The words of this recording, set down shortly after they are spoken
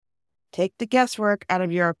Take the guesswork out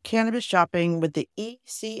of your cannabis shopping with the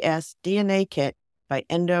ECS DNA Kit by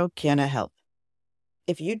Endo Canna Health.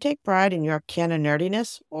 If you take pride in your Canna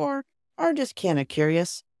nerdiness or are just Canna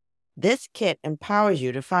curious, this kit empowers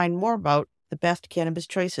you to find more about the best cannabis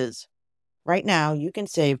choices. Right now, you can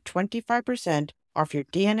save 25% off your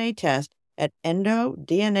DNA test at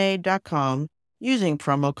endodna.com using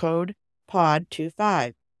promo code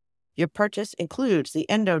POD25. Your purchase includes the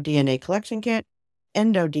Endo DNA Collection Kit,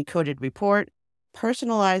 Endo Decoded Report,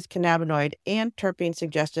 personalized cannabinoid and terpene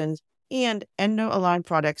suggestions, and Endo-aligned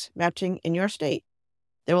products matching in your state.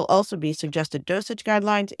 There will also be suggested dosage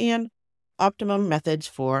guidelines and optimum methods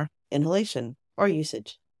for inhalation or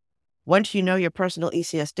usage. Once you know your personal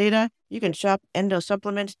ECS data, you can shop Endo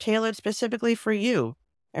supplements tailored specifically for you.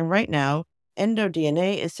 And right now, Endo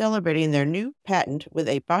DNA is celebrating their new patent with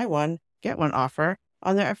a buy one, get one offer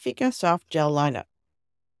on their Afika Soft Gel lineup.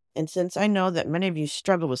 And since I know that many of you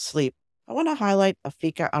struggle with sleep, I want to highlight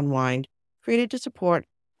Afika Unwind, created to support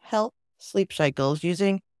health sleep cycles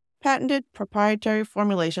using patented proprietary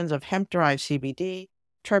formulations of hemp-derived CBD,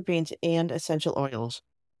 terpenes, and essential oils.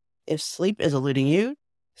 If sleep is eluding you,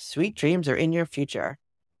 sweet dreams are in your future.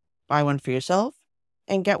 Buy one for yourself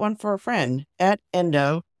and get one for a friend at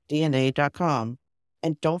endodna.com.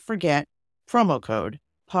 And don't forget promo code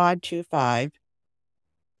POD25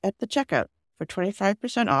 at the checkout for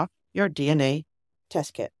 25% off your DNA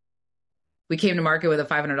test kit. We came to market with a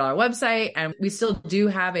 $500 website, and we still do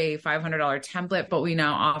have a $500 template, but we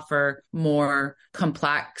now offer more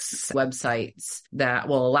complex websites that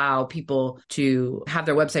will allow people to have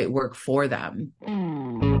their website work for them.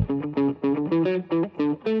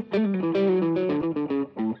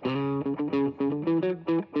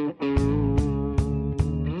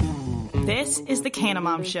 This is the Canna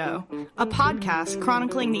Mom Show, a podcast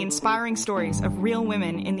chronicling the inspiring stories of real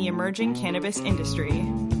women in the emerging cannabis industry.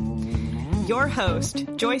 Your host,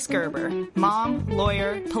 Joyce Gerber, mom,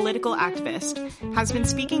 lawyer, political activist, has been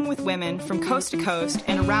speaking with women from coast to coast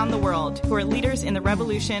and around the world who are leaders in the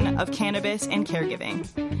revolution of cannabis and caregiving,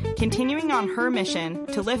 continuing on her mission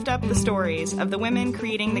to lift up the stories of the women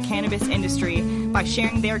creating the cannabis industry by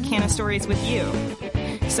sharing their canna stories with you.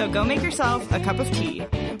 So go make yourself a cup of tea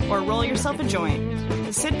or roll yourself a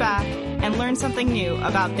joint, sit back, and learn something new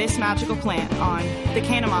about this magical plant on The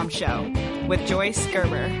Canna Mom Show with Joyce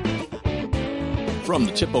Gerber. From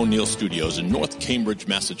the Tip O'Neill Studios in North Cambridge,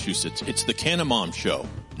 Massachusetts, it's the Canna Mom Show.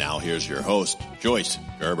 Now here's your host, Joyce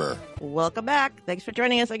Gerber. Welcome back. Thanks for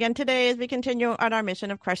joining us again today as we continue on our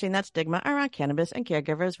mission of crushing that stigma around cannabis and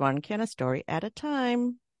caregivers, one canna story at a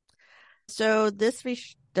time. So this,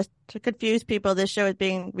 just to confuse people, this show is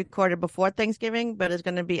being recorded before Thanksgiving, but is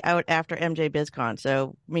going to be out after MJ BizCon.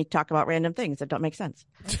 So we talk about random things that don't make sense.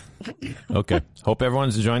 Okay. Hope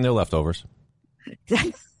everyone's enjoying their leftovers.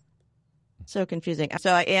 So confusing.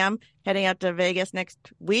 So I am heading out to Vegas next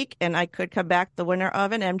week, and I could come back the winner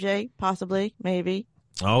of an MJ, possibly, maybe.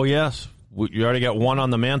 Oh, yes. You already got one on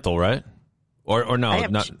the mantle, right? Or no?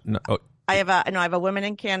 I have a women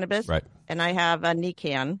in cannabis, right, and I have a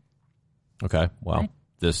NECAN. Okay. Well,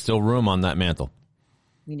 there's still room on that mantle.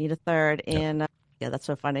 We need a third, and yeah, that's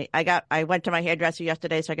so funny. I went to my hairdresser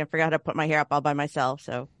yesterday, so I can figure out how to put my hair up all by myself.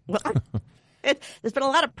 So. There's been a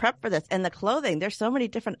lot of prep for this, and the clothing. There's so many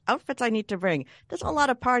different outfits I need to bring. There's a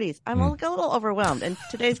lot of parties. I'm a little overwhelmed, and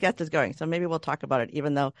today's guest is going, so maybe we'll talk about it,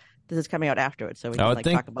 even though this is coming out afterwards, so we can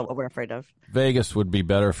talk about what we're afraid of. Vegas would be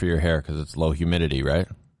better for your hair because it's low humidity, right?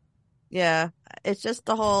 Yeah, it's just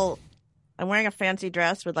the whole. I'm wearing a fancy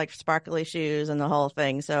dress with like sparkly shoes and the whole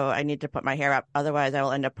thing, so I need to put my hair up. Otherwise, I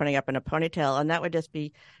will end up putting up in a ponytail, and that would just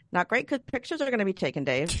be not great because pictures are going to be taken,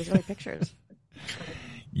 Dave. There's going to be pictures.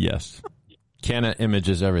 Yes. Canna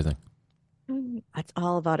images everything. That's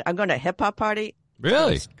all about it. I'm going to a hip-hop party.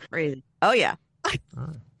 Really? That's crazy. Oh, yeah.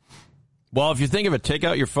 Well, if you think of it, take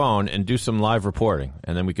out your phone and do some live reporting,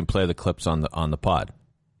 and then we can play the clips on the pod.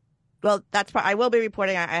 Well, I will be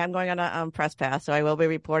reporting. I am going on a press pass, so I will be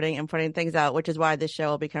reporting and putting things out, which is why this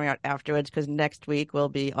show will be coming out afterwards, because next week will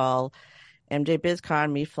be all MJ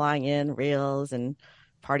BizCon, me flying in, reels and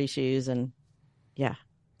party shoes, and yeah,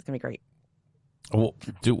 it's going to be great.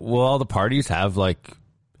 Will all the parties have like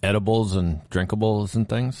edibles and drinkables and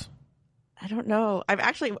things? I don't know. I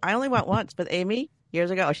only went once with Amy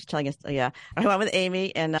years ago. Oh, she's telling us. Yeah, I went with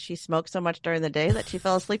Amy, and she smoked so much during the day that she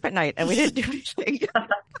fell asleep at night, and we didn't do anything.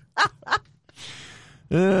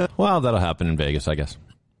 Well, that'll happen in Vegas, I guess.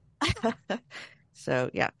 So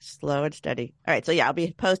yeah, slow and steady. All right, so yeah, I'll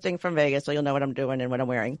be posting from Vegas, so you'll know what I'm doing and what I'm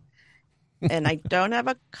wearing. And I don't have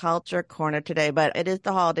a culture corner today, but it is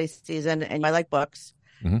the holiday season, and I like books.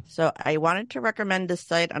 So I wanted to recommend this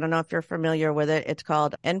site. I don't know if you're familiar with it. It's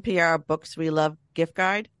called NPR Books We Love Gift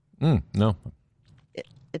Guide. No.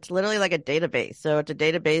 It's literally like a database. So it's a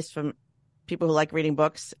database from people who like reading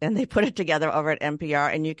books, and they put it together over at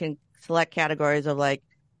NPR, and you can select categories of like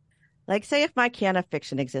say if my Canna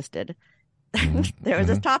fiction existed, there was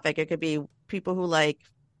this topic. It could be people who like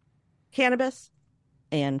cannabis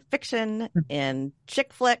and fiction and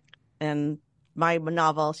chick flick, and my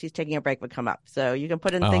novel, She's Taking a Break, would come up. So you can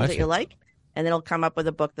put in things that you like, and it'll come up with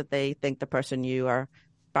a book that they think the person you are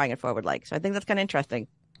buying it for would like. So I think that's kind of interesting.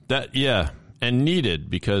 And needed,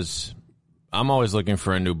 because I'm always looking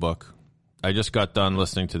for a new book. I just got done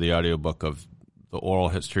listening to the audiobook of the oral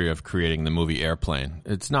history of creating the movie Airplane.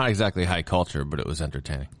 It's not exactly high culture, but it was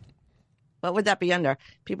entertaining. What would that be under?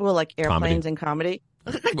 People who like airplanes and comedy?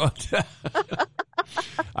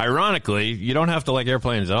 Ironically, you don't have to like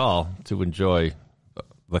airplanes at all to enjoy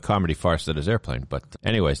the comedy farce that is Airplane. But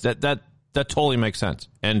anyways, that totally makes sense.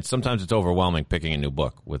 And sometimes it's overwhelming picking a new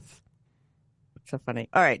book with. So funny.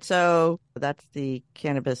 All right, so that's the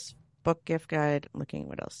cannabis book gift guide. I'm looking at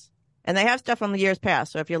what else. And they have stuff from the years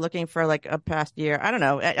past. So if you're looking for like a past year, I don't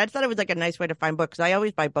know. I thought it was like a nice way to find books. I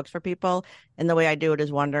always buy books for people, and the way I do it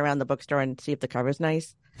is wander around the bookstore and see if the cover's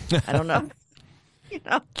nice. I don't know.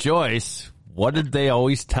 Joyce, what did they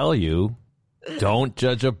always tell you? Don't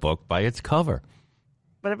judge a book by its cover.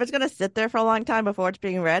 But if it's going to sit there for a long time before it's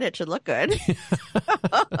being read, it should look good.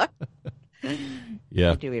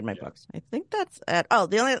 Yeah. I do read my books. I think that's it.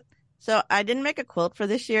 So I didn't make a quilt for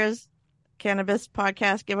this year's cannabis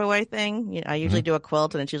podcast giveaway thing. I usually do a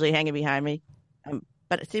quilt, and it's usually hanging behind me.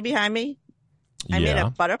 But see behind me? I made a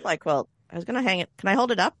butterfly quilt. I was going to hang it. Can I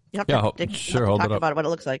hold it up? You have to hold it up. About what it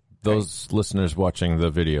looks like. Those listeners watching the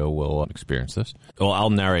video will experience this. Well, I'll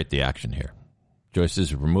narrate the action here. Joyce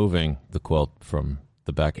is removing the quilt from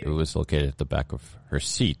the back. It was located at the back of her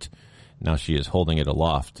seat. Now she is holding it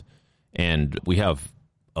aloft. And we have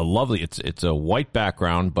a lovely, it's a white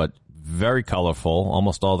background, but very colorful,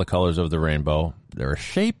 almost all the colors of the rainbow. There are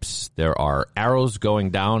shapes. There are arrows going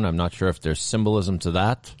down. I'm not sure if there's symbolism to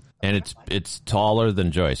that. And it's taller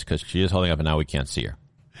than Joyce because she is holding up, and now we can't see her.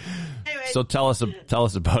 Anyway. So tell us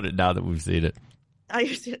about it now that we've seen it.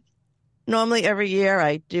 Normally every year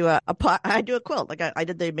I do a quilt. Like I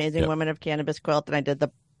did the Amazing Women of Cannabis quilt, and I did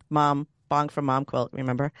the Mom Bong for Mom quilt.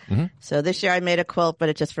 Remember? Mm-hmm. So this year I made a quilt, but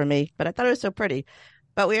it's just for me. But I thought it was so pretty.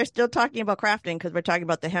 But we are still talking about crafting because we're talking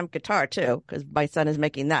about the hemp guitar too, because my son is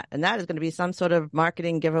making that, and that is going to be some sort of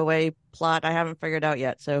marketing giveaway plot I haven't figured out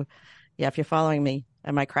yet. So yeah, if you're following me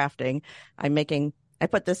and my crafting, I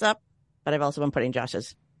put this up, but I've also been putting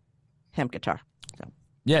Josh's hemp guitar. So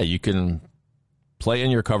yeah, you can play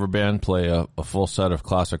in your cover band, play a full set of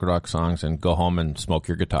classic rock songs, and go home and smoke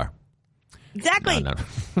your guitar. Exactly. No.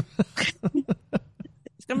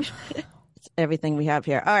 It's everything we have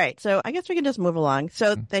here. All right, so I guess we can just move along.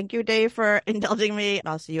 So thank you, Dave, for indulging me.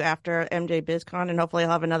 I'll see you after MJ BizCon, and hopefully I'll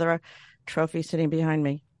have another trophy sitting behind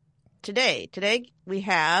me. Today we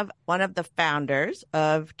have one of the founders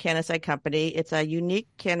of Canna Company. It's a unique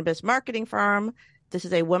cannabis marketing firm. This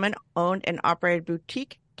is a woman-owned and operated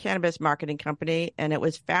boutique cannabis marketing company, and it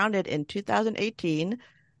was founded in 2018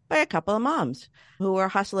 by a couple of moms who were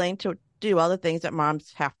hustling to do all the things that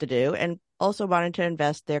moms have to do, and also wanted to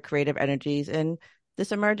invest their creative energies in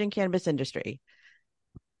this emerging cannabis industry.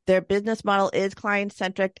 Their business model is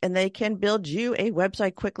client-centric, and they can build you a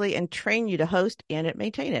website quickly and train you to host and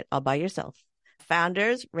maintain it all by yourself.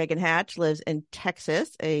 Founders, Reagan Hatch, lives in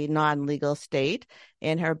Texas, a non-legal state,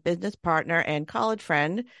 and her business partner and college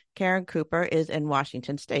friend, Caron Cooper, is in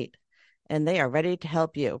Washington State, and they are ready to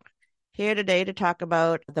help you. Here today to talk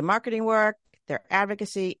about the marketing work, their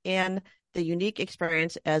advocacy, and the unique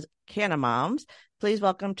experience as Canna moms. Please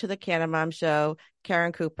welcome to the Canna Mom Show,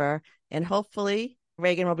 Caron Cooper, and hopefully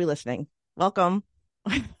Reagan will be listening. Welcome.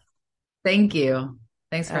 Thank you.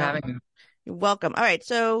 Thanks for having me. You're welcome. All right.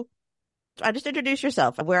 So I just introduce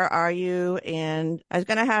yourself. Where are you? And I was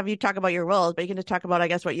going to have you talk about your roles, but you can just talk about, I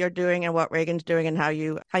guess, what you're doing and what Reagan's doing and how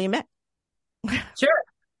you met.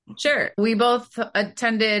 Sure. We both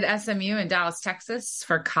attended SMU in Dallas, Texas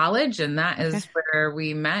for college, and that is where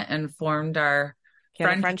we met and formed our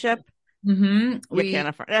friendship. Mm-hmm.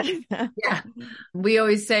 Yeah. We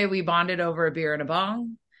always say we bonded over a beer and a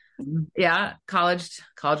bong. Yeah. College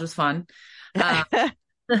was fun.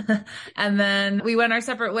 And then we went our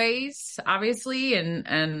separate ways, obviously,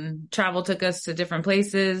 and travel took us to different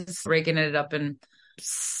places. Reagan ended up in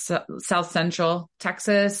South Central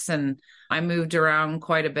Texas, and I moved around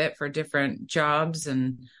quite a bit for different jobs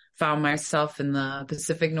and found myself in the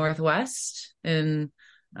Pacific Northwest in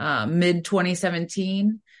mid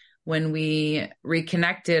 2017. when we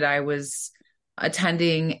reconnected, I was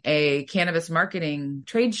attending a cannabis marketing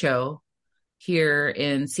trade show here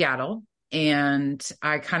in Seattle. And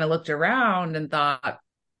I kind of looked around and thought,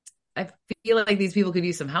 I feel like these people could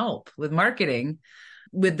use some help with marketing,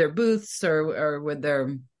 with their booths or with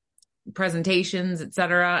their presentations, et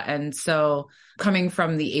cetera. And so coming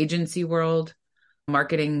from the agency world,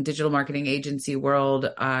 digital marketing agency world,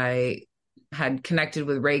 I had connected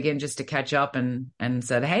with Reagan just to catch up and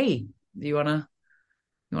said, hey, do you want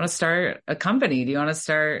to start a company? Do you want to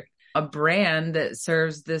start a brand that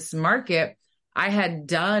serves this market? I had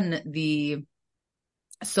done the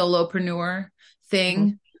solopreneur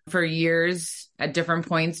thing for years at different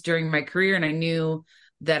points during my career. And I knew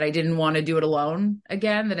that I didn't want to do it alone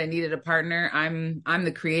again, that I needed a partner. I'm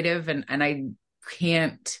the creative and I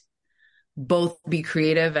can't both be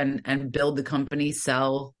creative and build the company,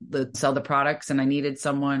 sell the products. And I needed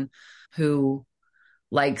someone who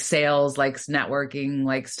likes sales, likes networking,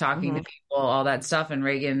 likes talking to people, all that stuff. And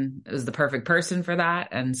Reagan was the perfect person for that.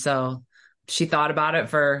 And so she thought about it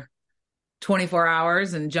for 24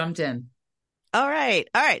 hours and jumped in. All right.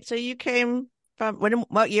 So you came from,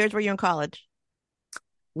 what years were you in college?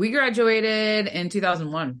 We graduated in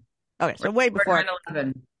 2001. Okay. So way before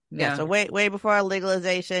 9/11. Yeah. So way before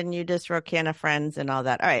legalization, you just wrote Canna Friends and all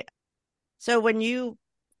that. All right. So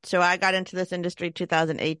I got into this industry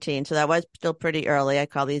 2018. So that was still pretty early. I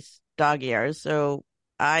call these dog years. So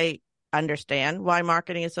I understand why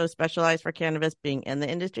marketing is so specialized for cannabis being in the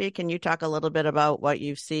industry. Can you talk a little bit about what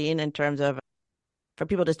you've seen in terms of, for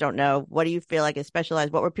people just don't know, what do you feel like is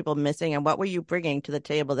specialized? What were people missing? And what were you bringing to the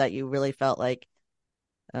table that you really felt like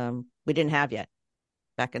we didn't have yet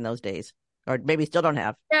back in those days? Or maybe still don't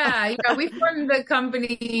have. Yeah, we formed the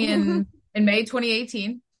company in May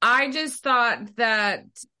 2018. I just thought that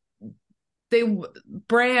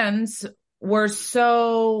brands were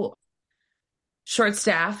so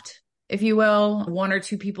short-staffed, if you will, one or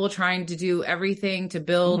two people trying to do everything to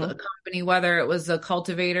build a company, whether it was a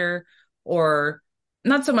cultivator or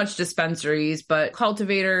not so much dispensaries, but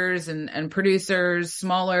cultivators and producers,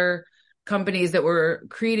 smaller companies that were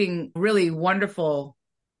creating really wonderful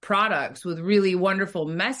products with really wonderful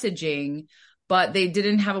messaging, but they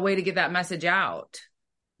didn't have a way to get that message out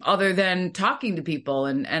other than talking to people.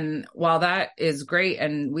 And while that is great,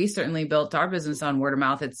 and we certainly built our business on word of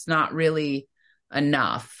mouth, it's not really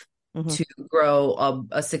enough to grow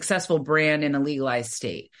a successful brand in a legalized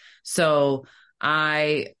state. So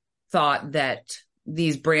I thought that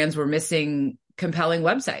these brands were missing compelling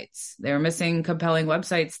websites. They were missing compelling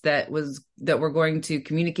websites that were going to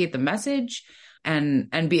communicate the message and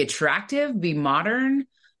be attractive, be modern,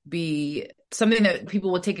 be something that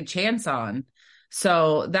people would take a chance on.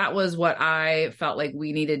 So that was what I felt like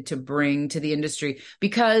we needed to bring to the industry,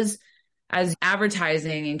 because as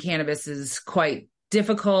advertising in cannabis is quite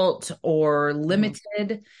difficult or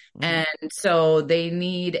limited. And so they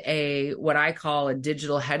need what I call a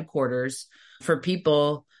digital headquarters for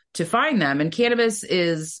people to find them. And cannabis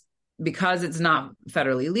is, because it's not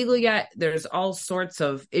federally legal yet, there's all sorts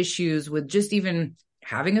of issues with just even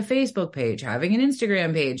having a Facebook page, having an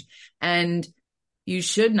Instagram page. And you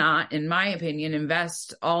should not, in my opinion,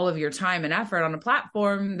 invest all of your time and effort on a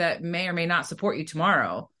platform that may or may not support you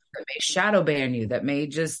tomorrow, that may shadow ban you, that may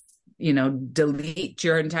just, delete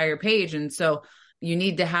your entire page. And so you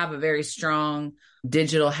need to have a very strong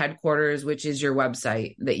digital headquarters, which is your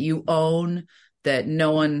website that you own, that no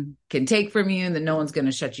one can take from you, that no one's going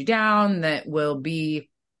to shut you down, that will be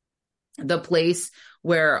the place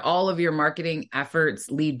where all of your marketing efforts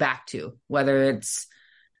lead back to, whether it's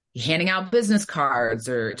handing out business cards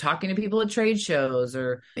or talking to people at trade shows,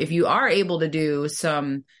 or if you are able to do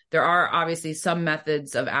there are obviously some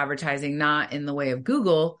methods of advertising, not in the way of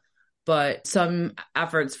Google, but some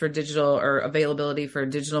efforts for digital or availability for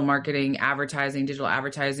digital marketing, digital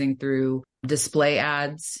advertising through display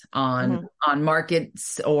ads on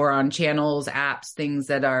markets or on channels, apps, things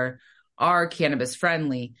that are cannabis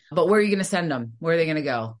friendly. But where are you going to send them? Where are they going to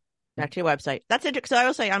go? Back to your website. That's interesting. So I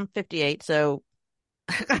will say I'm 58, so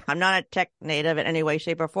I'm not a tech native in any way,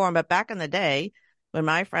 shape, or form. But back in the day, when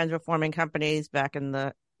my friends were forming companies back in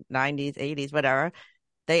the 90s, 80s, whatever,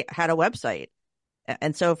 they had a website.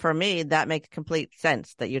 And so for me, that makes complete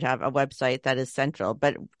sense that you'd have a website that is central.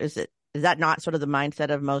 But is that not sort of the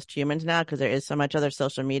mindset of most humans now? Because there is so much other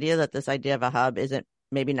social media that this idea of a hub isn't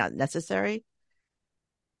maybe not necessary.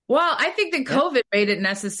 Well, I think that COVID made it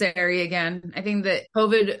necessary again. I think that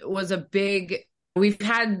COVID was we've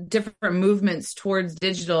had different movements towards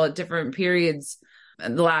digital at different periods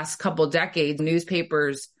in the last couple decades,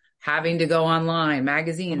 newspapers having to go online,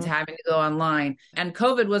 magazines having to go online. And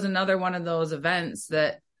COVID was another one of those events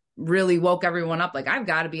that really woke everyone up. Like, I've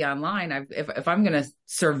got to be online. If I'm going to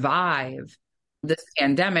survive this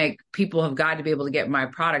pandemic, people have got to be able to get my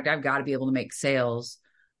product. I've got to be able to make sales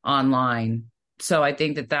online. So I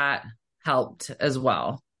think that helped as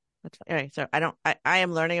well. That's all right. So I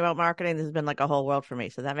am learning about marketing. This has been like a whole world for me.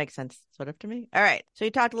 So that makes sense sort of to me. All right. So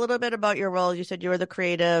you talked a little bit about your roles. You said you were the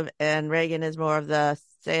creative and Reagan is more of the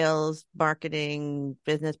sales, marketing,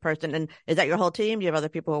 business person. And is that your whole team? Do you have other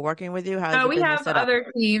people who are working with you? How is the We business have set up?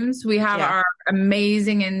 other teams. We have our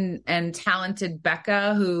amazing and talented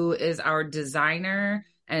Becca, who is our designer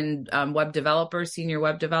and web developer, senior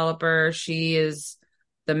web developer. She is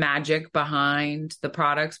the magic behind the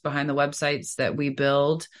products, behind the websites that we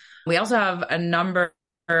build. We also have a number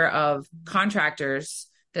of contractors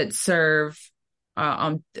that serve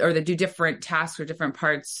or that do different tasks or different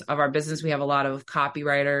parts of our business. We have a lot of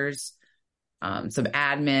copywriters, some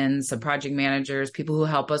admins, some project managers, people who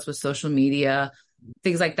help us with social media,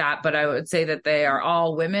 things like that. But I would say that they are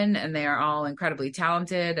all women and they are all incredibly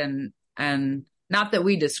talented, and not that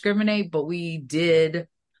we discriminate, but we did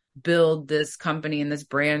build this company and this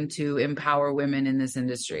brand to empower women in this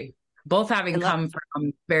industry, both having come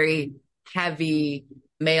from very heavy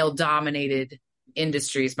male dominated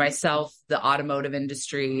industries. Myself, the automotive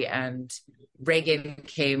industry, and Reagan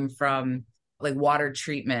came from like water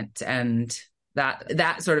treatment and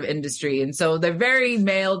that sort of industry. And so they're very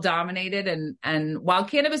male dominated. And while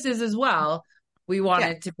cannabis is as well, we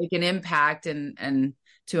wanted to make an impact and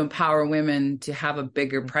to empower women to have a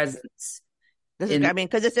bigger presence.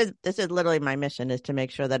 Because this is literally my mission, is to make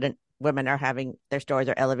sure that women are having their stories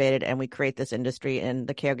are elevated, and we create this industry in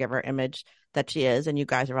the caregiver image that she is. And you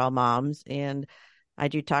guys are all moms, and I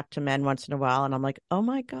do talk to men once in a while, and I'm like, oh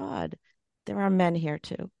my God, there are men here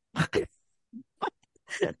too.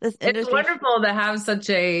 It's wonderful to have such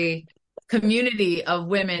a community of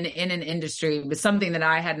women in an industry. It was something that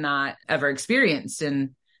I had not ever experienced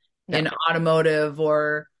in automotive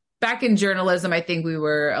or back in journalism. I think we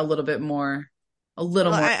were a little more.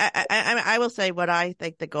 I will say what I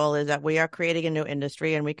think the goal is, that we are creating a new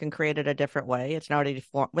industry and we can create it a different way. It's not already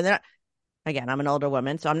formed. Again, I'm an older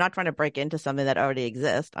woman, so I'm not trying to break into something that already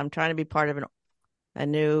exists. I'm trying to be part of a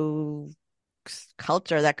new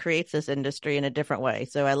culture that creates this industry in a different way.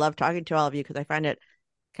 So I love talking to all of you because I find it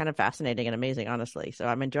kind of fascinating and amazing, honestly. So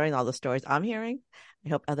I'm enjoying all the stories I'm hearing. I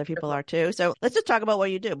hope other people are too. So let's just talk about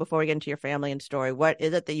what you do before we get into your family and story. What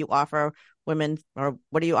is it that you offer women, or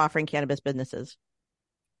what are you offering cannabis businesses?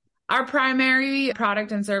 Our primary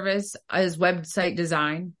product and service is website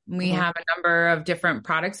design. We have a number of different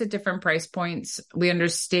products at different price points. We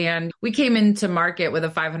understand we came into market with a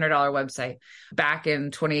 $500 website back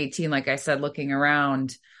in 2018. Like I said, looking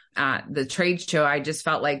around at the trade show, I just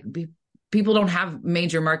felt like people don't have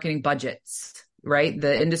major marketing budgets, right?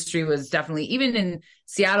 The industry was definitely, even in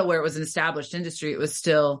Seattle where it was an established industry, it was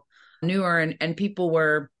still newer, and people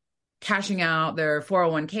were cashing out their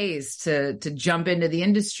 401ks to jump into the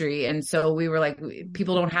industry. And so we were like,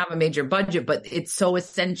 people don't have a major budget, but it's so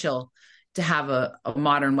essential to have a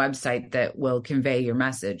modern website that will convey your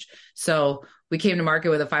message. So we came to market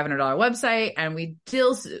with a $500 website, and we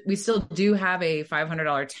still do have a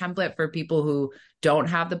 $500 template for people who don't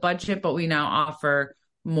have the budget, but we now offer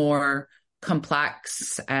more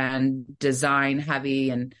complex and design heavy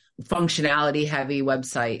and functionality heavy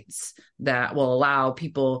websites that will allow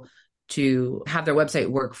people to have their website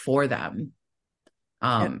work for them,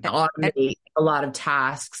 automate a lot of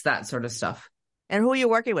tasks, that sort of stuff. And who are you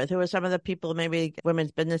working with? Who are some of the people, maybe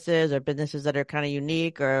women's businesses or businesses that are kind of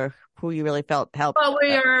unique, or who you really felt helped? Well,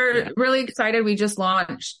 we are really excited. We just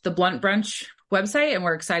launched the Blunt Brunch website, and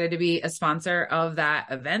we're excited to be a sponsor of that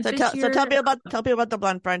event this year. So tell me about the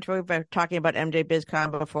Blunt Brunch. We were talking about MJ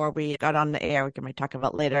BizCon before we got on the air. We can talk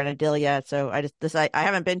about later in Adelia. So I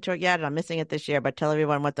haven't been to it yet, and I'm missing it this year. But tell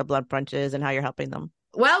everyone what the Blunt Brunch is and how you're helping them.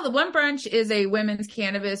 Well, the Blunt Brunch is a women's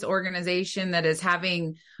cannabis organization that is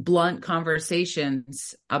having blunt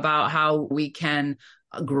conversations about how we can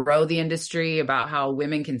grow the industry, about how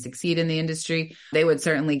women can succeed in the industry. They would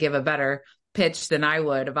certainly give a better pitch than I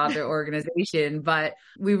would about their organization, but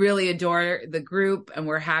we really adore the group, and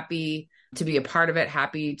we're happy to be a part of it,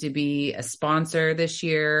 happy to be a sponsor this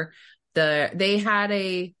year. They had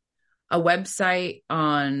a website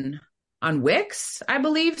on Wix, I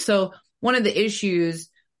believe. So one of the issues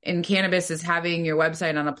in cannabis is having your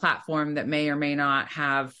website on a platform that may or may not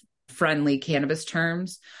have friendly cannabis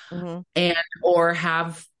terms and or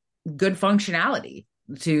have good functionality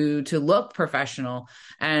to look professional.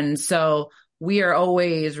 And so we are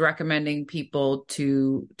always recommending people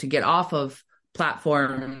to get off of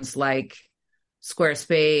platforms like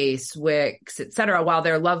Squarespace, Wix, etc. While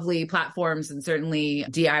they're lovely platforms and certainly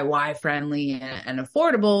DIY friendly and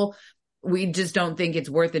affordable, we just don't think it's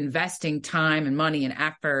worth investing time and money and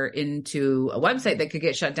effort into a website that could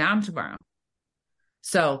get shut down tomorrow.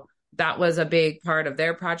 So that was a big part of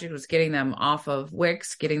their project, was getting them off of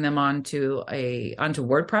Wix, getting them onto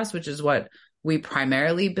WordPress, which is what we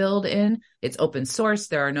primarily build in. It's open source.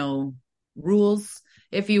 There are no rules,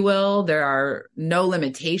 if you will. There are no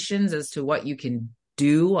limitations as to what you can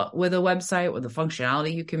do with a website, with the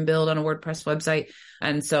functionality you can build on a WordPress website.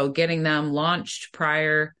 And so getting them launched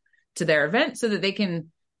prior to their event so that they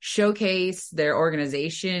can showcase their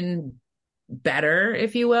organization better,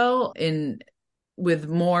 if you will, with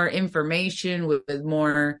more information, with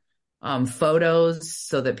more photos,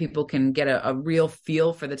 so that people can get a real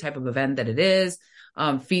feel for the type of event that it is,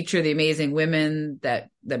 feature the amazing women that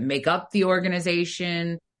make up the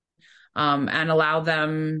organization, and allow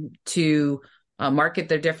them to market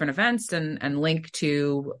their different events and link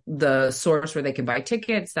to the source where they can buy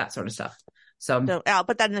tickets, that sort of stuff. So I'll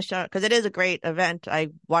put that in the show because it is a great event. I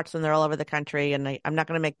watch them. They're all over the country, and I'm not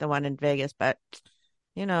going to make the one in Vegas, but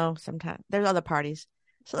sometimes there's other parties.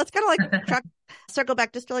 So let's kind of like circle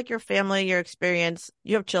back just to like your family, your experience.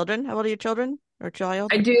 You have children. How old are your children or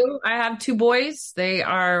child? I do. I have 2 boys. They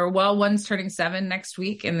are, one's turning 7 next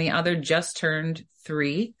week and the other just turned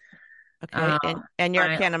 3. Okay. And you're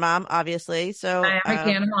a Canna mom, obviously. So I am a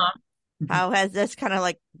Canna mom. How has this kind of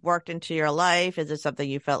like worked into your life? Is this something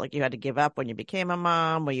you felt like you had to give up when you became a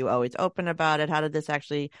mom? Were you always open about it? How did this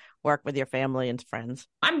actually work with your family and friends?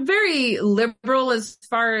 I'm very liberal as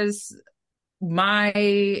far as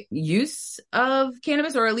my use of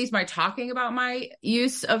cannabis, or at least my talking about my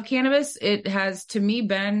use of cannabis. It has, to me,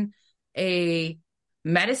 been a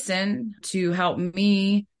medicine to help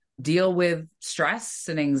me deal with stress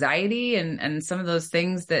and anxiety and some of those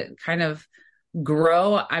things that kind of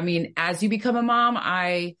grow. I mean, as you become a mom,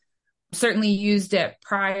 I certainly used it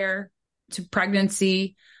prior to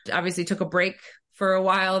pregnancy. Obviously took a break for a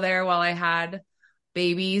while there while I had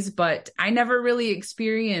babies, but I never really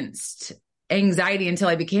experienced anxiety until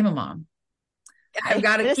I became a mom. I've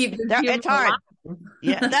got to keep it's hard.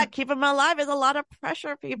 Yeah, that keep them alive is a lot of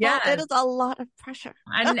pressure, people. Yes. It is a lot of pressure.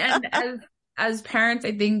 and as parents,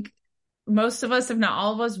 I think most of us, if not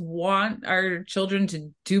all of us, want our children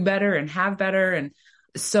to do better and have better. And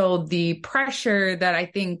so the pressure that I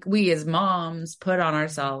think we as moms put on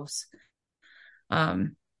ourselves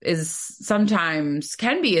is sometimes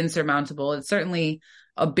can be insurmountable. It's certainly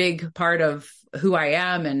a big part of who I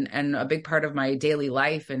am and a big part of my daily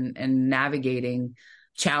life and navigating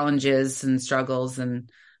challenges and struggles and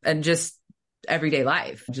just everyday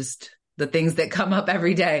life, just the things that come up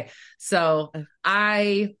every day. So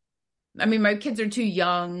I mean, my kids are too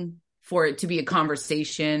young for it to be a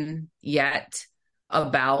conversation yet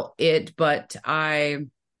about it, but I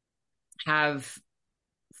have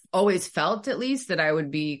always felt, at least, that I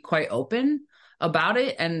would be quite open about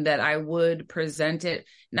it and that I would present it.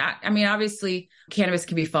 Obviously cannabis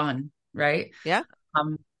can be fun, right? Yeah.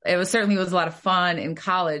 It certainly was a lot of fun in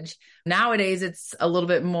college. Nowadays it's a little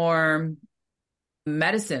bit more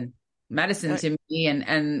medicine to me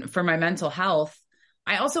and for my mental health.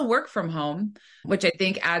 I also work from home, which I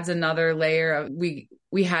think adds another layer of, we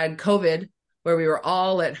had COVID where we were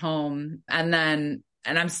all at home and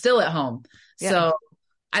I'm still at home. Yeah. So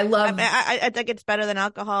I think it's better than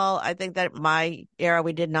alcohol. I think that my era,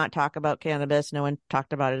 we did not talk about cannabis. No one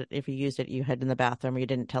talked about it. If you used it, you hid in the bathroom or you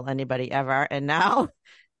didn't tell anybody ever. And now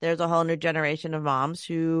there's a whole new generation of moms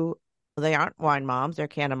who, they aren't wine moms, they're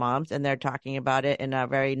Canna moms, and they're talking about it in a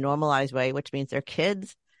very normalized way, which means their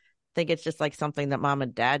kids think it's just like something that mom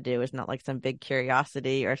and dad do. It's not like some big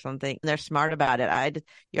curiosity or something. They're smart about it.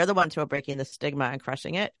 You're the ones who are breaking the stigma and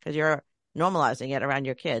crushing it because you're normalizing it around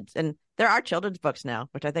your kids. And there are children's books now,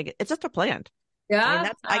 which I think it's just a plant.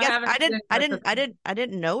 Yeah. I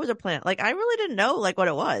didn't know it was a plant. Like I really didn't know like what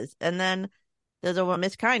it was. And then there's a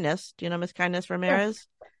Miss Kindness. Do you know Miss Kindness Ramirez?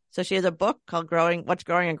 Yeah. So she has a book called What's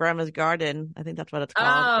Growing in Grandma's Garden. I think that's what it's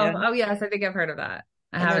called. Oh, yes. I think I've heard of that.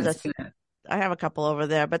 I haven't seen it. I have a couple over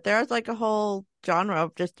there, but there's like a whole genre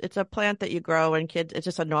of it's a plant that you grow and kids, it's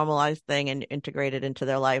just a normalized thing and integrated into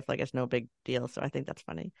their life. Like it's no big deal. So I think that's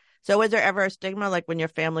funny. So was there ever a stigma, like when your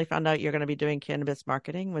family found out you're going to be doing cannabis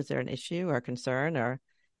marketing? Was there an issue or concern or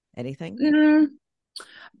anything?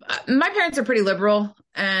 Mm-hmm. My parents are pretty liberal.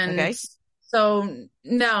 And so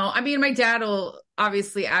no, I mean, my dad will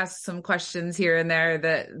obviously ask some questions here and there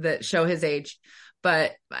that show his age.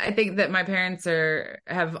 But I think that my parents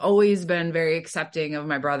have always been very accepting of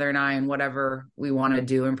my brother and I and whatever we want to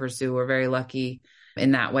do and pursue. We're very lucky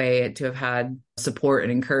in that way to have had support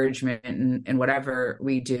and encouragement in whatever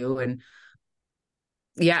we do. And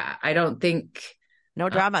yeah, I don't think No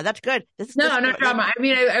drama. That's good. no drama. I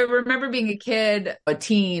mean, I remember being a kid, a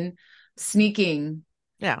teen, sneaking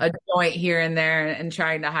a joint here and there and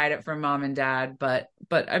trying to hide it from mom and dad. But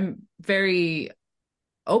I'm very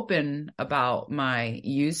open about my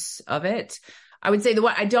use of it. I would say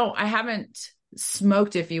I haven't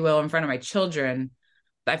smoked, if you will, in front of my children.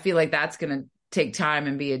 I feel like that's going to take time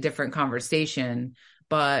and be a different conversation.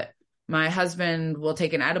 But my husband will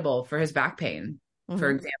take an edible for his back pain, for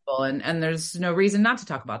example. And there's no reason not to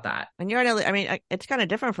talk about that. And it's kind of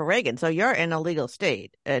different for Reagan. So you're in a legal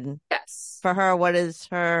state. And yes, for her, what is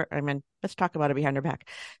her, let's talk about it behind her back.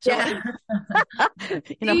 So,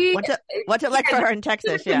 what's it like for her in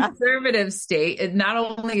Texas? Yeah. Conservative state. It not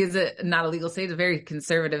only is it not a legal state, it's a very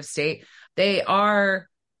conservative state.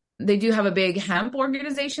 They do have a big hemp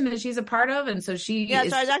organization that she's a part of. And so so I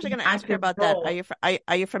was actually going to ask her about that.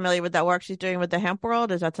 Are you familiar with that work she's doing with the hemp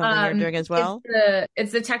world? Is that something you're doing as well?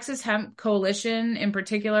 It's the Texas Hemp Coalition in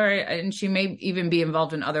particular. And she may even be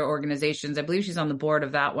involved in other organizations. I believe she's on the board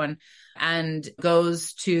of that one, and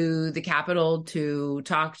goes to the Capitol to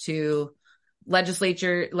talk to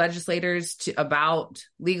legislators about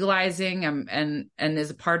legalizing and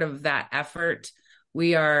is a part of that effort.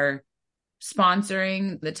 We are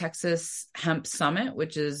sponsoring the Texas Hemp Summit,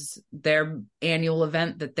 which is their annual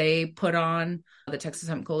event that they put on. The Texas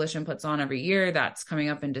Hemp Coalition puts on every year. That's coming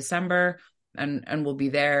up in December, and we'll be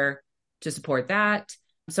there to support that.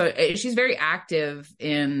 So she's very active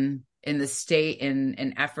in the state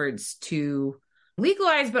in efforts to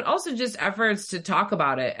legalize, but also just efforts to talk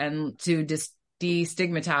about it and to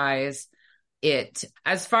destigmatize it.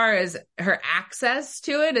 As far as her access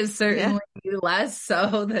to it is certainly less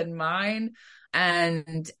so than mine.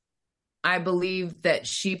 And I believe that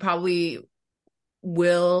she probably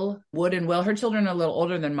would. Her children are a little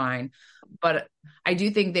older than mine, but I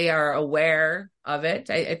do think they are aware of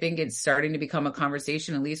it. I think it's starting to become a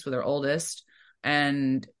conversation, at least with her oldest.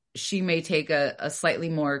 And she may take a slightly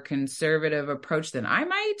more conservative approach than I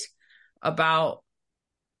might about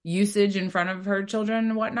usage in front of her children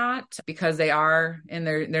and whatnot, because they're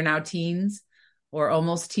now teens or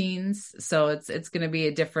almost teens. So it's going to be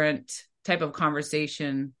a different type of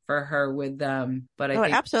conversation for her with them. But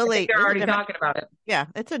I think they're already talking about it. Yeah.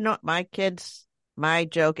 My kids, my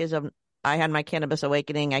joke is, I had my cannabis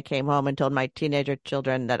awakening. I came home and told my teenager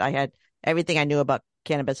children that I had everything I knew about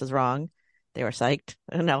cannabis is wrong. They were psyched,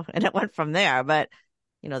 and it went from there. But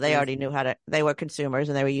they already knew they were consumers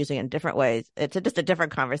and they were using it in different ways. It's just a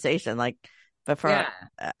different conversation.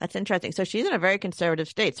 That's interesting. So she's in a very conservative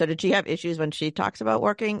state. So did she have issues when she talks about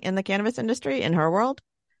working in the cannabis industry in her world?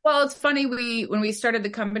 Well, it's funny. When we started the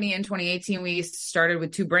company in 2018, we started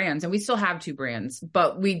with 2 brands, and we still have 2 brands,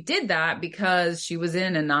 but we did that because she was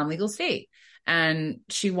in a non-legal state and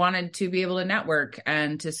she wanted to be able to network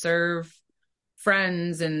and to serve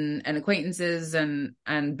friends and acquaintances and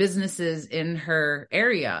businesses in her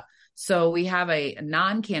area. So we have a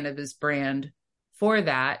non-cannabis brand for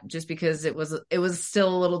that, just because it was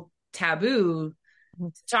still a little taboo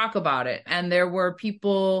to talk about it. And there were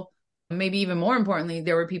people, maybe even more importantly,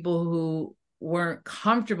 there were people who weren't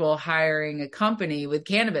comfortable hiring a company with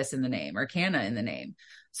cannabis in the name or Canna in the name.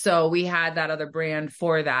 So we had that other brand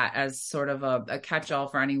for that as sort of a catch-all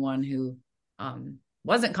for anyone who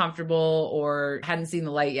wasn't comfortable or hadn't seen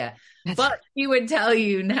the light yet. But she would tell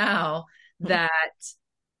you now that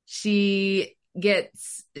she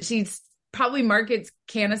probably markets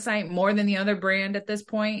Cannasite more than the other brand at this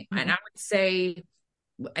point. Mm-hmm. And I would say,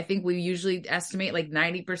 I think we usually estimate like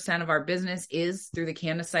 90% of our business is through the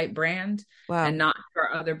Cannasite brand. Wow. And not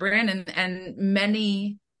our other brand.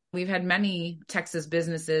 And we've had many Texas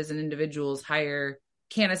businesses and individuals hire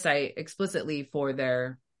Cannasite explicitly for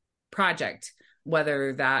their project,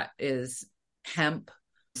 whether that is hemp,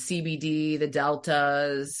 CBD, the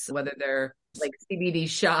deltas, whether they're like CBD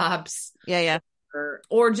shops. Yeah.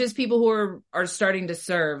 Or just people who are starting to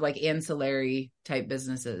serve like ancillary type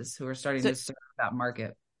businesses who are starting to serve that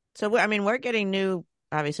market. So, we're getting new,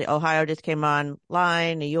 obviously Ohio just came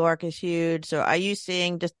online, New York is huge. So are you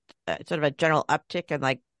seeing just sort of a general uptick in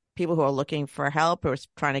like people who are looking for help, who are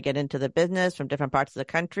trying to get into the business from different parts of the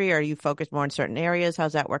country? Or are you focused more in certain areas?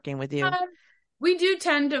 How's that working with you? We do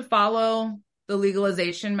tend to follow the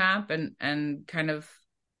legalization map and kind of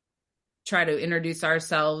try to introduce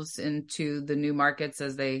ourselves into the new markets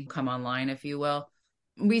as they come online, if you will.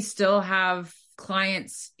 We still have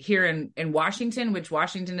clients here in Washington, which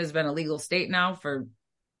Washington has been a legal state now for,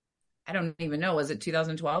 I don't even know, was it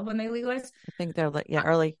 2012 when they legalized? I think they're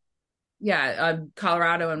early. Yeah,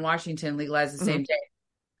 Colorado and Washington legalized the same day.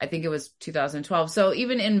 I think it was 2012. So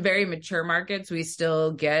even in very mature markets, we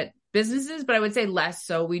still get businesses, but I would say less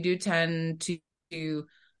so. We do tend to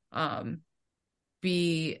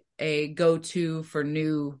be a go-to for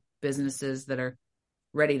new businesses that are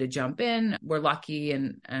ready to jump in. We're lucky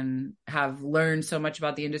and have learned so much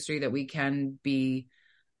about the industry that we can be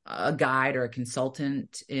a guide or a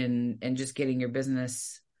consultant in just getting your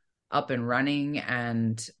business up and running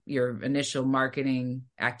and your initial marketing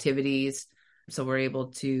activities. So we're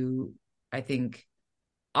able to, I think,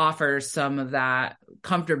 offer some of that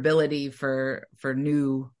comfortability for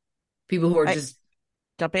new people who are just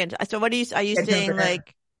jump in. So what are you seeing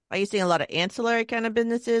are you seeing a lot of ancillary kind of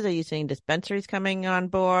businesses? Are you seeing dispensaries coming on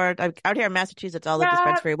board? Out here in Massachusetts, all the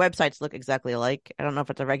dispensary websites look exactly alike. I don't know if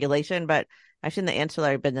it's a regulation, but I've seen the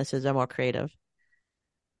ancillary businesses are more creative.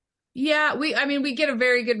 Yeah, we get a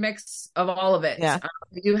very good mix of all of it. Yeah.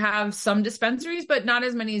 We do have some dispensaries, but not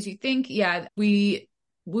as many as you think. Yeah, we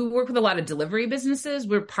work with a lot of delivery businesses.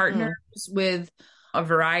 We're partners with a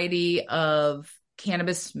variety of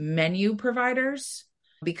cannabis menu providers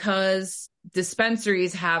because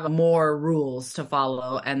dispensaries have more rules to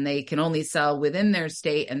follow and they can only sell within their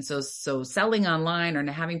state. And so selling online or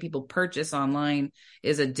having people purchase online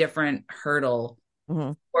is a different hurdle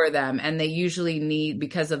for them. And they usually need,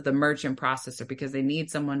 because of the merchant processor, because they need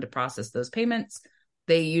someone to process those payments,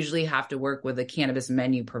 they usually have to work with a cannabis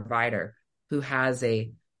menu provider who has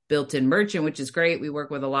a built-in merchant, which is great. We work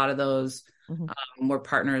with a lot of those. We're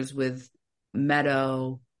partners with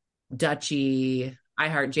Meadow, Dutchy,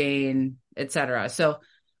 iHeart Jane, etc. So,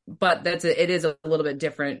 but it is a little bit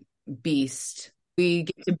different beast. We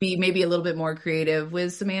get to be maybe a little bit more creative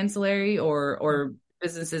with some ancillary or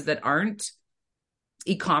businesses that aren't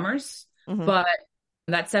e-commerce. But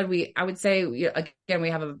that said, I would say, again, we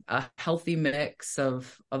have a healthy mix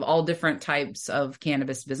of all different types of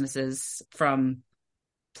cannabis businesses, from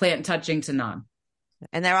plant touching to non.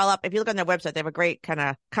 And they're all up. If you look on their website, they have a great kind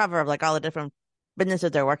of cover of all the different businesses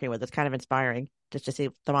they're working with. It's kind of inspiring just to see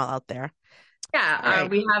them all out there. Yeah,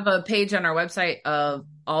 we have a page on our website of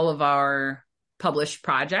all of our published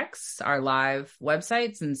projects, our live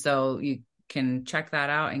websites. And so you can check that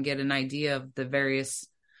out and get an idea of the various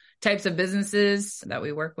types of businesses that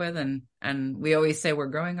we work with. And we always say we're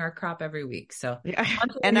growing our crop every week. So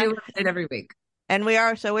and every week. And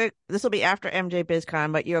this will be after MJ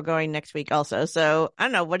BizCon, but you're going next week also. So I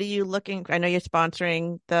don't know, what are you looking? I know you're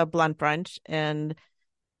sponsoring the Blunt Brunch, and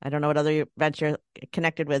I don't know what other events you're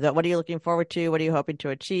connected with, but what are you looking forward to? What are you hoping to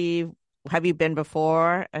achieve? Have you been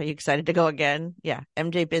before? Are you excited to go again? Yeah,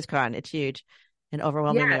 MJ BizCon, it's huge and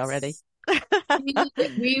overwhelming me already.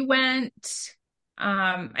 we went,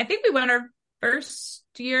 I think we went our first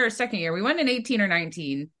year or second year. We went in 18 or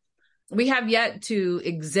 19. We have yet to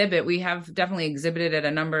exhibit. We have definitely exhibited at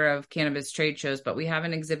a number of cannabis trade shows, but we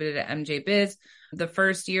haven't exhibited at MJ Biz. The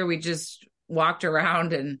first year we just walked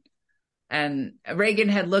around and Reagan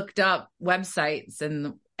had looked up websites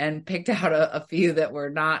and picked out a few that were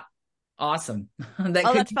not awesome. That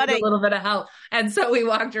could use a little bit of help. And so we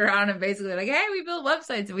walked around and basically hey, we build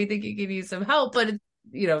websites and we think you can use some help, but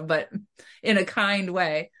but in a kind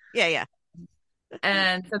way. Yeah.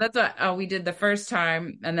 And so that's what we did the first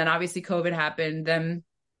time. And then obviously COVID happened. Then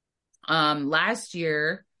last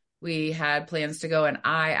year we had plans to go, and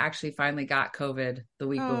I actually finally got COVID the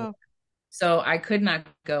week before. So I could not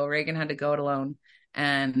go. Reagan had to go it alone.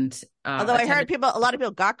 And although I heard a lot of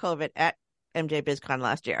people got COVID at MJ BizCon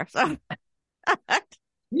last year. So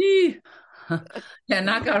yeah,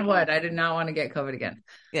 knock on wood. I did not want to get COVID again.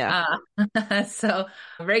 Yeah. So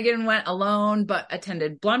Reagan went alone, but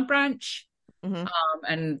attended Blunt Brunch.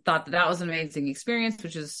 And thought that was an amazing experience,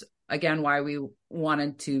 which is, again, why we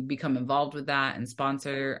wanted to become involved with that and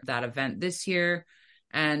sponsor that event this year,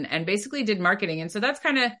 and basically did marketing. And so that's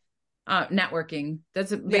kind of networking.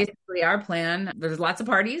 That's basically our plan. There's lots of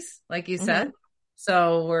parties, like you said.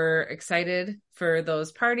 So we're excited for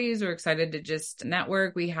those parties. We're excited to just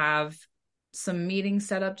network. We have some meetings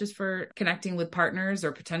set up just for connecting with partners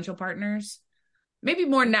or potential partners. Maybe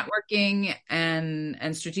more networking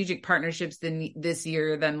and strategic partnerships this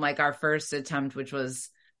year than our first attempt, which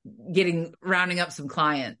was rounding up some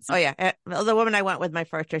clients. Oh yeah. The woman I went with my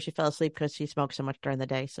first year, she fell asleep because she smoked so much during the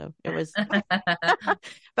day. So it was,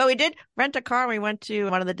 but we did rent a car. And we went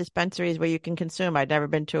to one of the dispensaries where you can consume. I'd never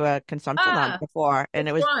been to a consumption line before. And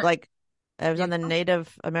it was it was on the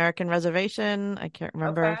Native American reservation. I can't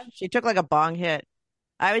remember. Okay. She took a bong hit.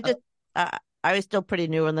 I was just, I was still pretty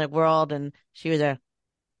new in the world, and she was a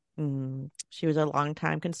long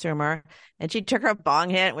time consumer, and she took her bong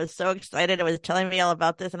hit and was so excited and was telling me all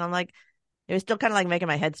about this. And I'm like, it was still kind of like making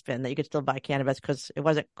my head spin that you could still buy cannabis because it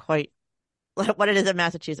wasn't quite what it is in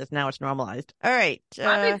Massachusetts. Now it's normalized. All right.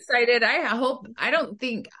 I'm excited. I don't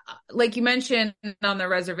think, like you mentioned on the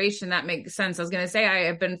reservation, that makes sense. I was going to say, I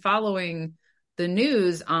have been following the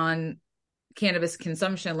news on cannabis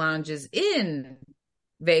consumption lounges in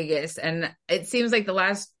Vegas. And it seems like the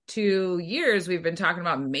last 2 years we've been talking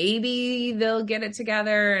about maybe they'll get it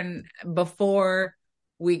together and before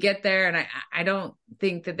we get there. And I don't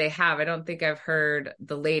think that they have. I don't think I've heard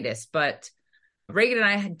the latest, but Reagan and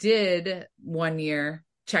I did 1 year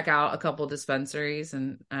check out a couple dispensaries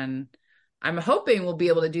and I'm hoping we'll be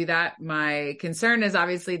able to do that. My concern is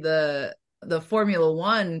obviously the Formula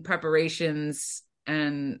One preparations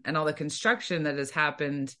and all the construction that has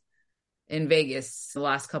happened in Vegas the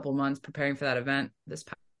last couple months preparing for that event this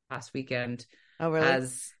past weekend. Oh, really?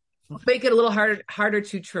 Has make it a little harder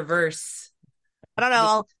to traverse. I don't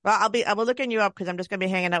know. I'll be looking you up because I'm just going to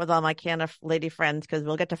be hanging out with all my Canna lady friends because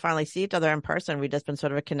we'll get to finally see each other in person. We've just been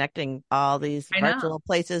sort of connecting all these virtual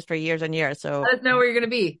places for years and years. So let us know where you're going to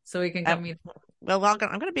be so we can come meet. Well, we're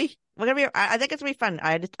going to be. I think it's going to be fun.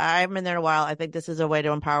 I haven't been there in a while. I think this is a way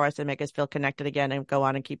to empower us and make us feel connected again and go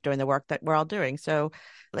on and keep doing the work that we're all doing. So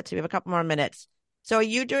let's see. We have a couple more minutes. So are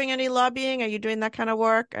you doing any lobbying? Are you doing that kind of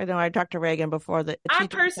work? I know I talked to Reagan before. I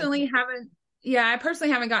personally haven't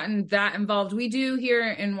gotten that involved. We do here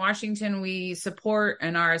in Washington. We support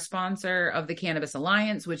and are a sponsor of the Cannabis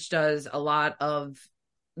Alliance, which does a lot of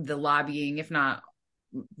the lobbying, if not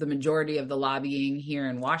the majority of the lobbying here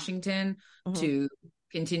in Washington to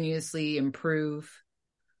continuously improve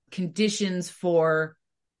conditions for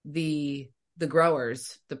the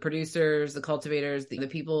growers, the producers, the cultivators, the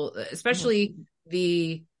people, especially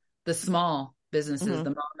the small businesses, the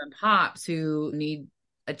mom and pops who need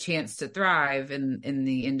a chance to thrive in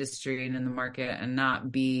the industry and in the market and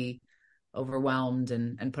not be overwhelmed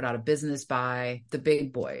and put out of business by the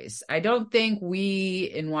big boys. I don't think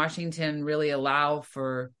we in Washington really allow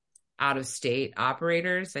for out-of-state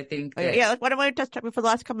operators. I think that, why don't we just talk for the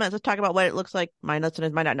last couple minutes? Let's talk about what it looks like. My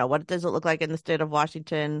listeners might not know. What does it look like in the state of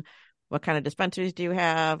Washington? What kind of dispensaries do you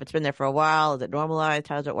have? It's been there for a while. Is it normalized?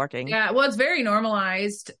 How's it working? Yeah, well, it's very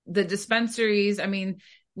normalized. The dispensaries, I mean,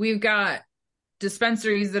 we've got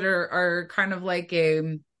dispensaries that are kind of like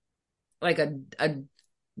a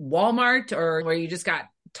Walmart or where you just got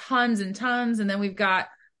tons and tons. And then we've got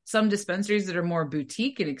some dispensaries that are more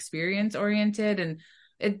boutique and experience oriented. And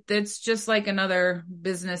it's just like another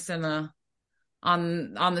business on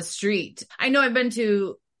the street. I know I've been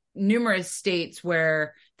to numerous states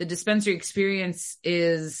where the dispensary experience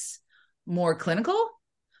is more clinical.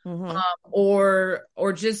 Or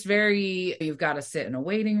just you've got to sit in a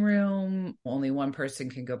waiting room. Only one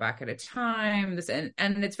person can go back at a time.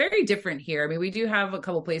 And it's very different here. I mean, we do have a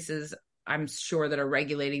couple places, I'm sure, that are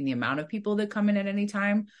regulating the amount of people that come in at any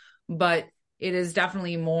time, but it is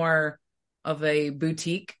definitely more of a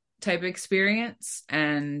boutique type experience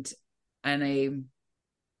and a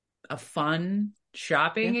fun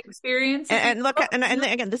shopping experience. And look, and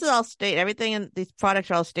again, this is all state. Everything in these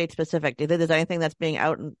products are all state specific. Do you think there's anything that's being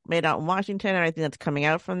made out in Washington or anything that's coming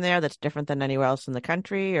out from there that's different than anywhere else in the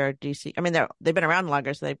country? Or do you see? I mean, they've been around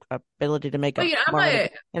longer, so they've ability to make more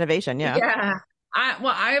innovation. Yeah. Yeah.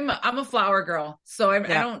 I'm a flower girl, so I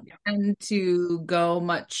don't tend to go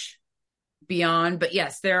much beyond. But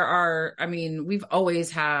yes, there are. I mean, we've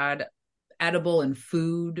always had edible and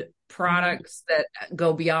food products that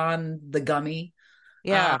go beyond the gummy.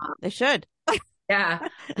 Yeah, they should. Yeah.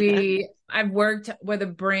 I've worked with a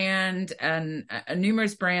brand and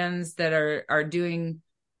numerous brands that are doing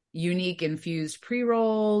unique infused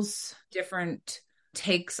pre-rolls, different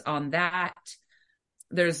takes on that.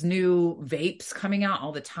 There's new vapes coming out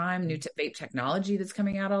all the time, new vape technology that's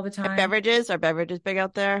coming out all the time. Beverages? Are beverages big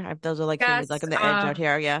out there? Those are like on the edge out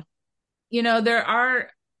here, yeah. You know, I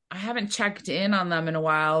haven't checked in on them in a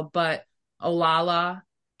while, but Olala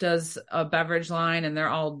does a beverage line and they're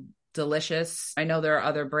all delicious. I know there are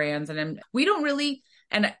other brands and we don't really,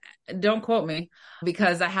 and don't quote me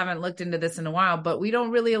because I haven't looked into this in a while, but we don't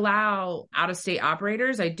really allow out-of-state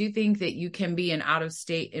operators. I do think that you can be an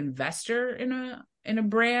out-of-state investor in a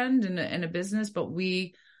brand and in a business, but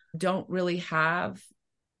we don't really have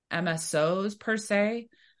MSOs per se.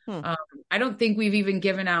 I don't think we've even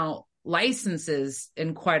given out licenses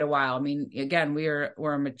in quite a while. I mean, again, we're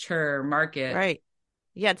a mature market, right?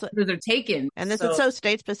 Yeah, they're taken, and this is so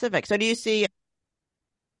state specific. So, do you see?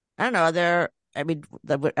 I don't know.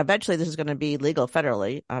 Eventually, this is going to be legal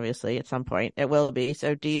federally. Obviously, at some point, it will be.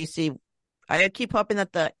 So, do you see I keep hoping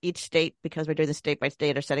that each state, because we're doing this state by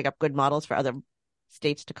state, are setting up good models for other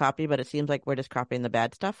states to copy, but it seems like we're just copying the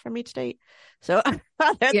bad stuff from each state. So there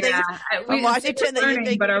are things from Washington that you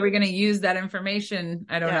think, but are we going to use that information?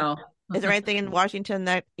 I don't know. Is there anything in Washington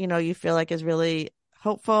that, you feel like is really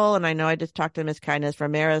hopeful? And I know I just talked to Ms. Kindness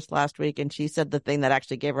Ramirez last week, and she said the thing that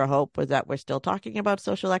actually gave her hope was that we're still talking about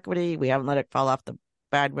social equity. We haven't let it fall off the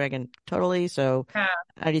bandwagon totally. So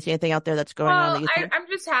do you see anything out there that's going on? I'm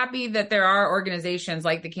just happy that there are organizations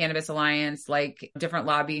like the Cannabis Alliance, like different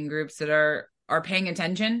lobbying groups that are paying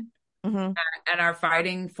attention and are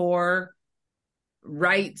fighting for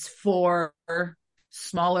rights for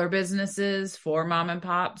smaller businesses, for mom and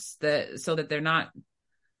pops, so that they're not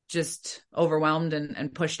just overwhelmed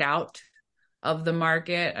and pushed out of the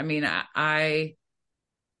market. I mean, I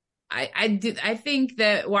think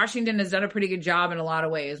that Washington has done a pretty good job in a lot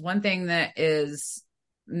of ways. One thing that is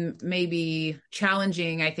maybe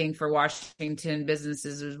challenging, I think, for Washington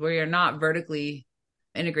businesses is we are not vertically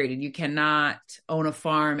integrated. You cannot own a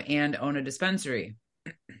farm and own a dispensary.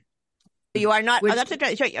 You are not. That's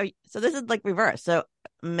interesting. So this is like reverse. So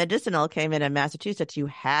medicinal came in Massachusetts. You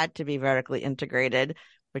had to be vertically integrated,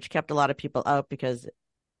 which kept a lot of people out because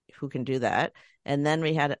who can do that? And then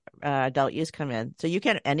we had adult use come in. So you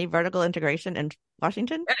can any vertical integration in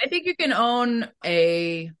Washington? I think you can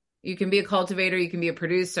you can be a cultivator, you can be a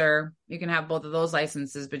producer, you can have both of those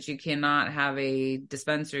licenses, but you cannot have a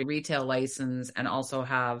dispensary retail license and also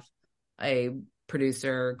have a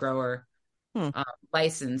producer grower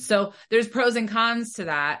license. So there's pros and cons to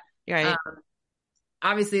that. Right.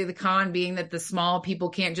 Obviously, the con being that the small people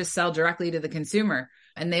can't just sell directly to the consumer,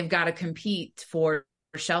 and they've got to compete for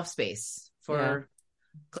shelf space, for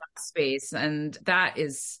glass space. And that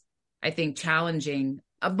is, I think, challenging.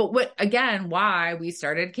 But why we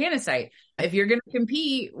started CannaSite. If you're going to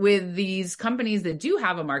compete with these companies that do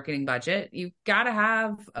have a marketing budget, you've got to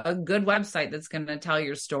have a good website that's going to tell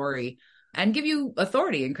your story and give you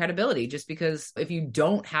authority and credibility. Just because if you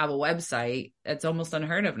don't have a website, it's almost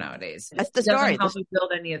unheard of nowadays. That's the story. It doesn't help you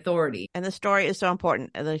build any authority. And the story is so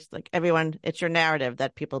important. And there's like everyone, it's your narrative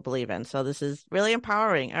that people believe in. So this is really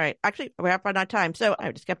empowering. All right. Actually, we're up on our time. So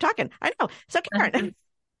I just kept talking. I know. So Caron,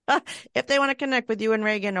 if they want to connect with you and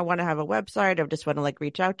Reagan, or want to have a website, or just want to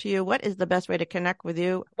reach out to you, what is the best way to connect with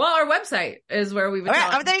you? Well, our website is where we would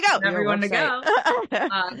tell there you go. Everyone to go.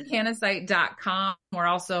 Cannasite.com. We're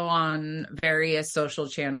also on various social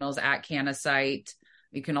channels at CannaSite.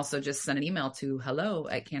 You can also just send an email to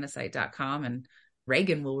hello@cannasite.com, and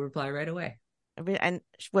Reagan will reply right away. And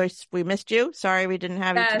we missed you. Sorry we didn't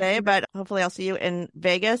have you today, but hopefully I'll see you in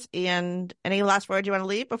Vegas. And any last words you want to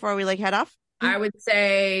leave before we head off? I would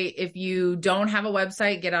say if you don't have a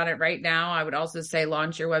website, get on it right now. I would also say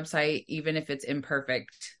launch your website, even if it's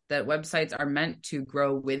imperfect. That websites are meant to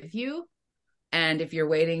grow with you. And if you're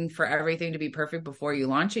waiting for everything to be perfect before you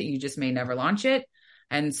launch it, you just may never launch it.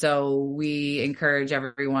 And so we encourage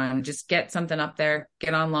everyone, just get something up there,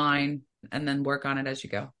 get online, and then work on it as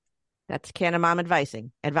you go. That's Canna Mom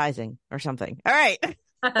advising or something. All right.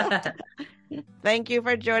 Thank you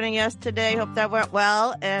for joining us today. Hope that went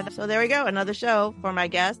well. And so there we go. Another show for my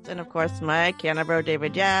guest. And of course, my Canna Bro,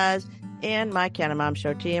 David Jazz, and my Canna Mom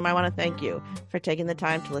Show team. I want to thank you for taking the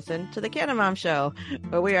time to listen to the Canna Mom Show,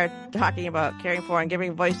 where we are talking about caring for and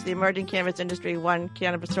giving voice to the emerging cannabis industry, one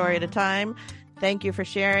cannabis story at a time. Thank you for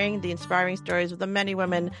sharing the inspiring stories of the many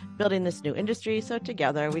women building this new industry so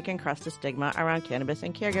together we can crush the stigma around cannabis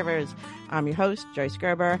and caregivers. I'm your host, Joyce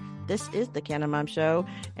Gerber. This is The Canna Mom Show,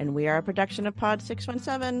 and we are a production of Pod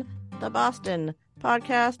 617, the Boston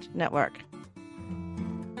Podcast Network.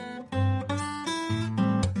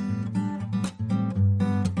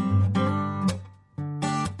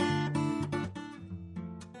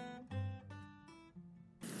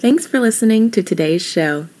 Thanks for listening to today's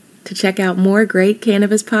show. To check out more great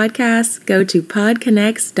cannabis podcasts, go to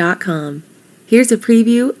podconnects.com. Here's a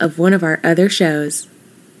preview of one of our other shows.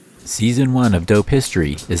 Season 1 of Dope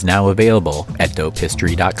History is now available at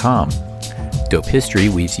dopehistory.com. Dope History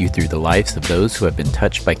weaves you through the lives of those who have been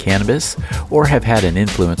touched by cannabis or have had an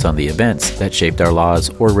influence on the events that shaped our laws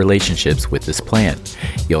or relationships with this plant.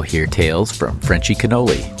 You'll hear tales from Frenchie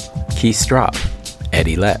Cannoli, Keith Strop,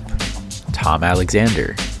 Eddie Lepp, Tom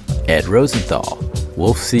Alexander, Ed Rosenthal,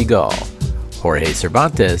 Wolf Seagal, Jorge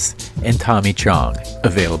Cervantes, and Tommy Chong.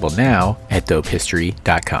 Available now at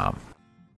dopehistory.com.